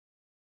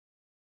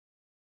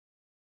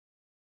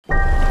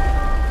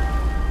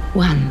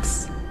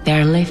Once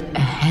there lived a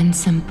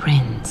handsome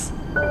prince.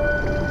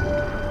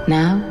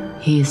 Now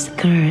he is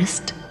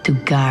cursed to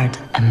guard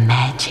a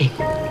magic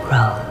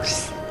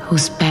rose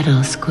whose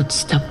petals could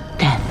stop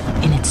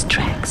death in its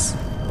tracks.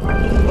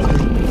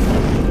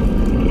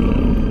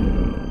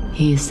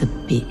 He is a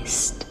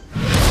beast.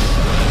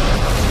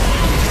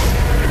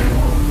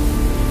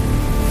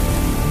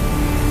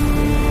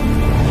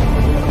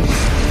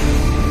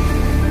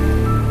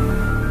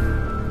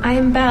 I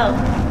am Belle.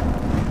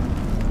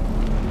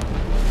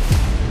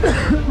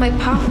 My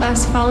papa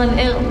has fallen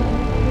ill.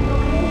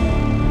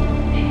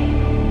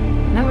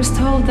 And I was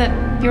told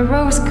that your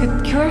rose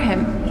could cure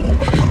him.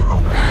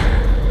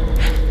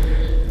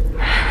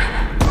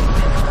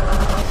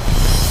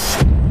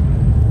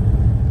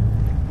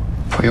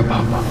 For your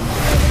papa.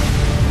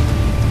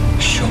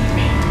 Show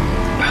me,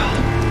 Belle.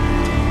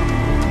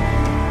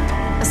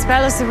 A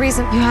spell is the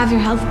reason you have your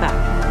health back.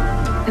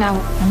 Now,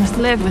 I must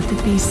live with the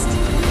beast.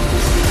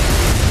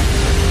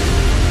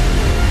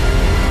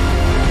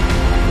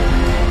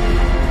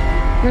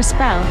 Your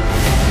spell.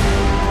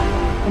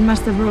 It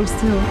must have rules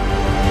too.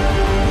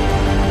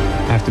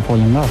 I have to fall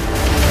in love.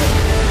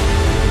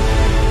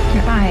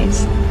 Your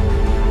eyes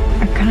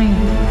are kind.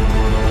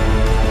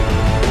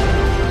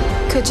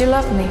 Could you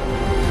love me?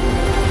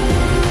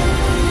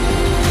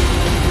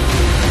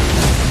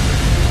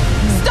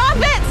 Stop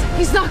it!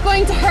 He's not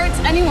going to hurt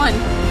anyone.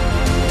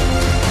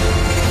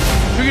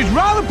 So you'd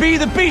rather be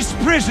the beast's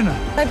prisoner?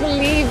 I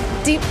believe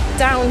deep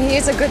down he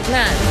is a good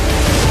man.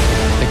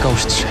 The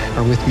ghosts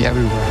are with me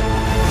everywhere.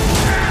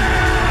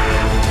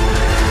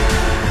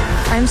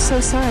 I'm so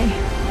sorry.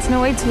 It's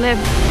no way to live.